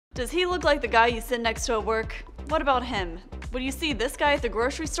Does he look like the guy you sit next to at work? What about him? Would you see this guy at the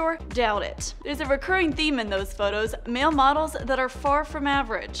grocery store? Doubt it. There's a recurring theme in those photos, male models that are far from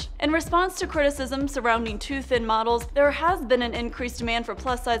average. In response to criticism surrounding too thin models, there has been an increased demand for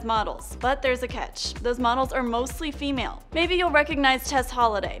plus-size models. But there's a catch. Those models are mostly female. Maybe you'll recognize Tess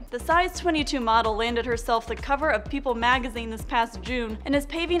Holliday. The size 22 model landed herself the cover of People magazine this past June and is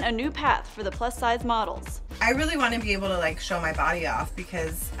paving a new path for the plus-size models. I really want to be able to show my body off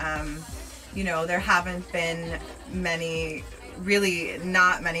because you know, there haven't been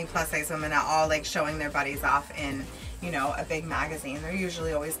not many plus size women at all showing their bodies off in, you know, a big magazine. They're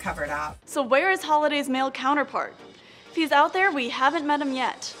usually always covered up. So where is Holliday's male counterpart? If he's out there, we haven't met him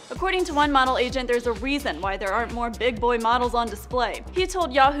yet. According to one model agent, there's a reason why there aren't more big boy models on display. He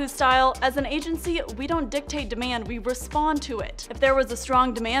told Yahoo Style, "As an agency, we don't dictate demand, we respond to it. If there was a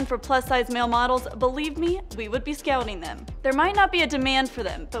strong demand for plus-size male models, believe me, we would be scouting them. There might not be a demand for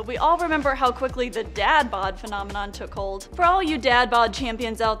them, but we all remember how quickly the dad bod phenomenon took hold. For all you dad bod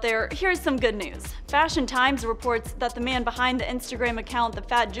champions out there, here's some good news. Fashion Times reports that the man behind the Instagram account The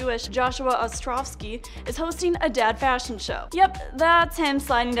Fat Jewish, Joshua Ostrovsky, is hosting a dad fashion show. Yep, that's him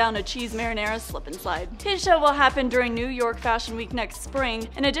sliding down a cheese marinara slip and slide. His show will happen during New York Fashion Week next spring.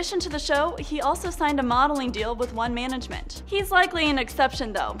 In addition to the show, he also signed a modeling deal with One Management. He's likely an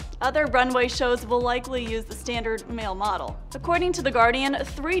exception though. Other runway shows will likely use the standard male model. According to The Guardian,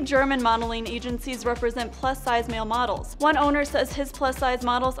 3 German modeling agencies represent plus-size male models. One owner says his plus-size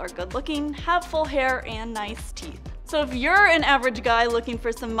models are good-looking, have full hair, and nice teeth. So if you're an average guy looking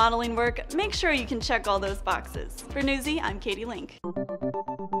for some modeling work, make sure you can check all those boxes. For Newsy, I'm Katie Link.